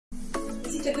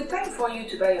it a good time for you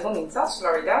to buy a home in South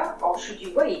Florida, or should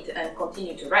you wait and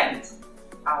continue to rent?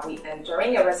 Are we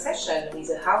entering a recession with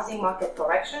a housing market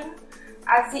correction,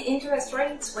 as the interest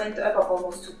rates went up of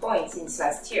almost 2 points since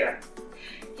last year?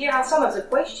 Here are some of the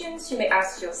questions you may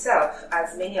ask yourself,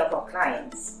 as many of our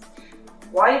clients.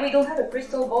 While we don't have a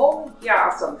crystal ball, here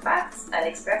are some facts and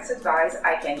experts' advice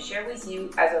I can share with you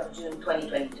as of June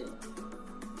 2022.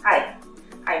 Hi,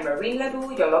 I'm Marine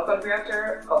Labou, your local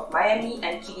realtor of Miami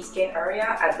and Key Biscayne area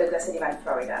at Douglas Sullivan,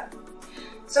 Florida.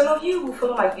 Some of you who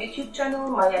follow my YouTube channel,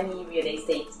 Miami Real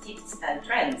Estate Tips and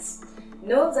Trends,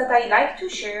 know that I like to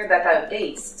share data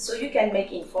updates so you can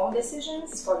make informed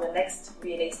decisions for your next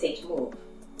real estate move.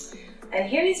 And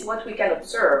here is what we can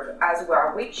observe as we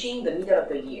are reaching the middle of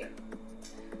the year.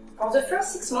 For the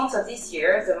first 6 months of this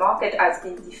year, the market has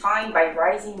been defined by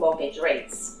rising mortgage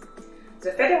rates.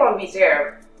 The Federal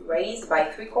Reserve raised by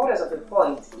 3/4 of a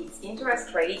point its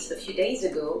interest rates a few days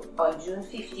ago on June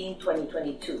 15,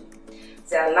 2022,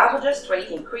 their largest rate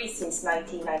increase since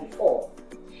 1994.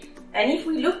 And if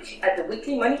we look at the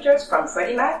weekly monitors from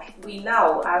Freddie Mac, we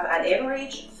now have an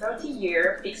average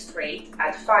 30-year fixed rate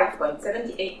at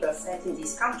 5.78% in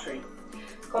this country,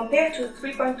 compared to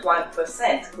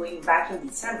 3.1% going back in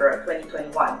December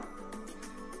 2021.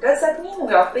 Does that mean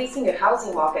we are facing a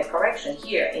housing market correction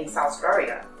here in South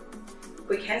Florida?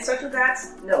 Quick answer to that,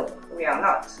 no, we are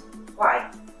not.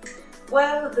 Why?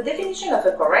 Well, the definition of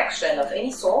a correction of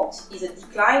any sort is a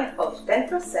decline of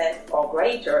 10% or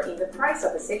greater in the price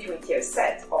of a security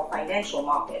asset or financial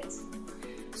market.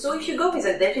 So if you go with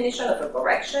the definition of a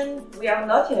correction, we are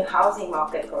not in a housing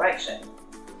market correction.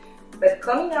 But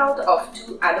coming out of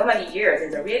 2 anomaly years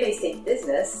in the real estate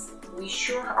business, we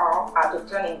sure are at a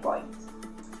turning point.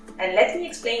 And let me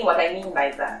explain what I mean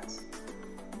by that.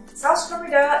 South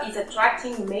Florida is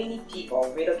attracting many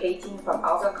people relocating from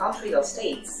other countries or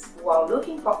states who are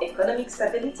looking for economic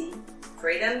stability,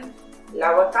 freedom,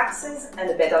 lower taxes, and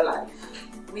a better life.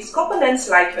 With components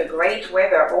like a great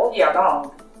weather all year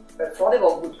long,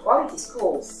 affordable good quality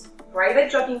schools, private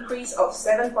job increase of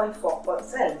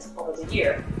 7.4% over the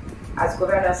year, as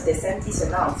Governor DeSantis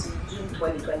announced in June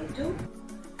 2022,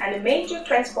 and a major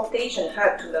transportation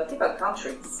hub to multiple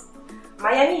countries,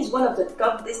 Miami is one of the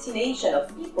top destinations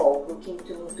of people looking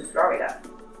to move to Florida.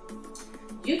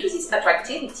 Due to this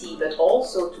attractivity, but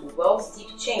also to world's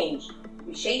deep change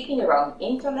reshaping around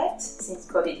internet since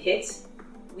COVID hit,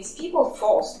 with people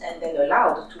forced and then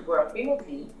allowed to work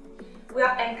remotely, we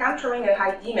are encountering a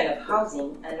high demand of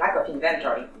housing and lack of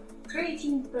inventory.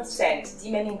 13%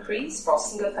 demand increase for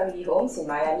single-family homes in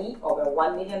Miami, over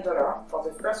 $1 million for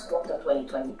the first quarter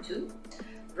 2022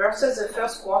 versus the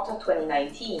first quarter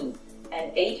 2019,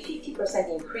 and 850%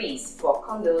 increase for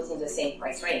condos in the same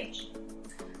price range.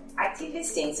 Active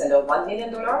listings under $1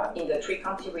 million in the 3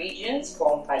 county regions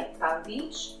formed by Palm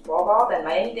Beach, Broward, and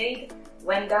Miami-Dade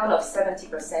went down of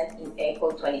 70% in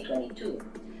April 2022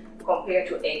 compared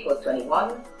to April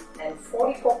 21, and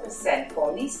 44%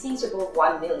 for listings above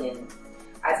 1 million,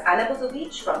 as Anna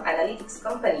Bozovich from analytics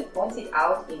company pointed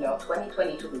out in her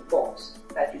 2022 report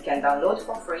that you can download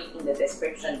for free in the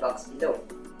description box below.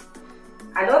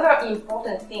 Another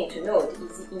important thing to note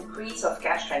is the increase of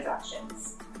cash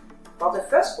transactions. For the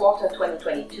first quarter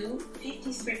 2022,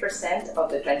 53% of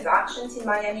the transactions in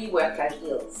Miami were cash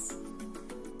deals.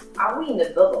 Are we in a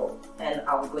bubble, and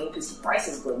are we going to see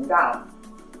prices going down?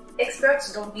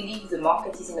 Experts don't believe the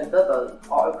market is in a bubble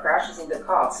or a crash is in the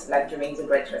cards like during the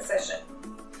Great Recession.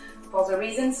 For the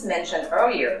reasons mentioned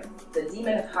earlier, the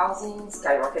demand of housing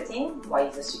skyrocketing while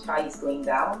the supply is going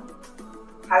down,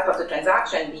 half of the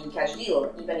transaction being cash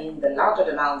deal even in the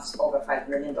larger amounts over $5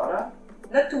 million,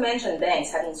 not to mention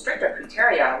banks having stricter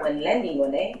criteria when lending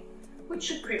money, which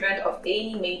should prevent of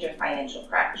any major financial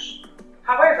crash.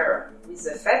 However, with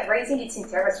the Fed raising its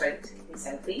interest rate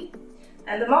recently,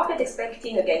 and the market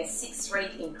expecting again 6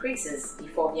 rate increases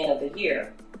before the end of the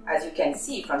year, as you can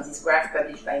see from this graph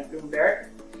published by Bloomberg,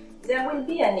 there will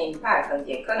be an impact on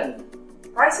the economy.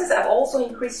 Prices have also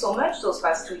increased so much those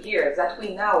past 2 years that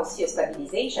we now see a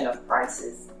stabilization of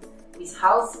prices, with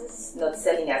houses not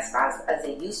selling as fast as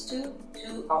they used to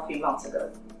 2 or 3 months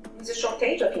ago. With a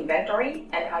shortage of inventory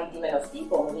and high demand of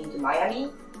people moving to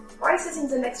Miami, prices in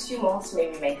the next few months may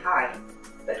remain high,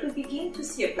 but we begin to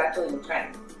see a plateauing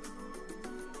trend.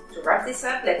 To wrap this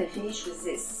up, let me finish with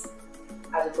this.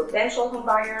 As a potential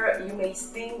homebuyer, you may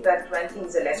think that renting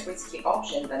is a less risky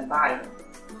option than buying.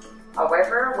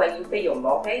 However, when you pay your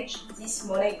mortgage, this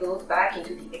money goes back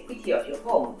into the equity of your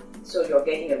home, so you're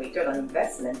getting a return on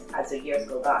investment as the years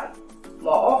go by.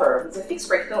 Moreover, with a fixed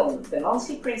rate loan, the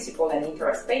monthly principal and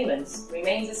interest payments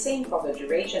remain the same for the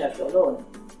duration of your loan.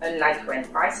 Unlike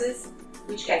rent prices,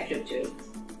 which can fluctuate.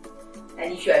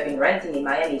 And if you have been renting in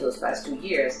Miami those past 2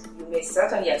 years, you may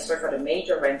certainly have suffered a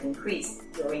major rent increase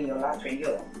during your last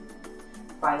renewal.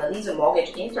 Finally, the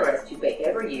mortgage interest you pay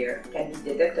every year can be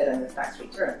deducted on your tax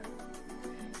return.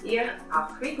 Here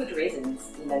are 3 good reasons,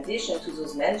 in addition to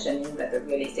those mentioning that the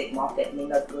real estate market may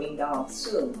not going down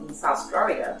soon in South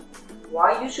Florida,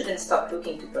 why you shouldn't stop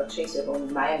looking to purchase a home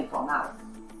in Miami for now.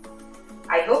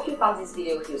 I hope you found this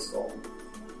video useful.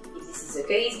 If this is the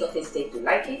case, don't hesitate to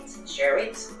like it, share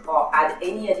it, or add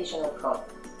any additional comment.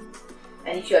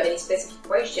 And if you have any specific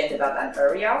questions about an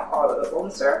area or a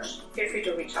home search, feel free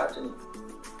to reach out to me.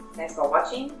 Thanks for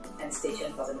watching and stay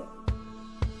tuned for the next.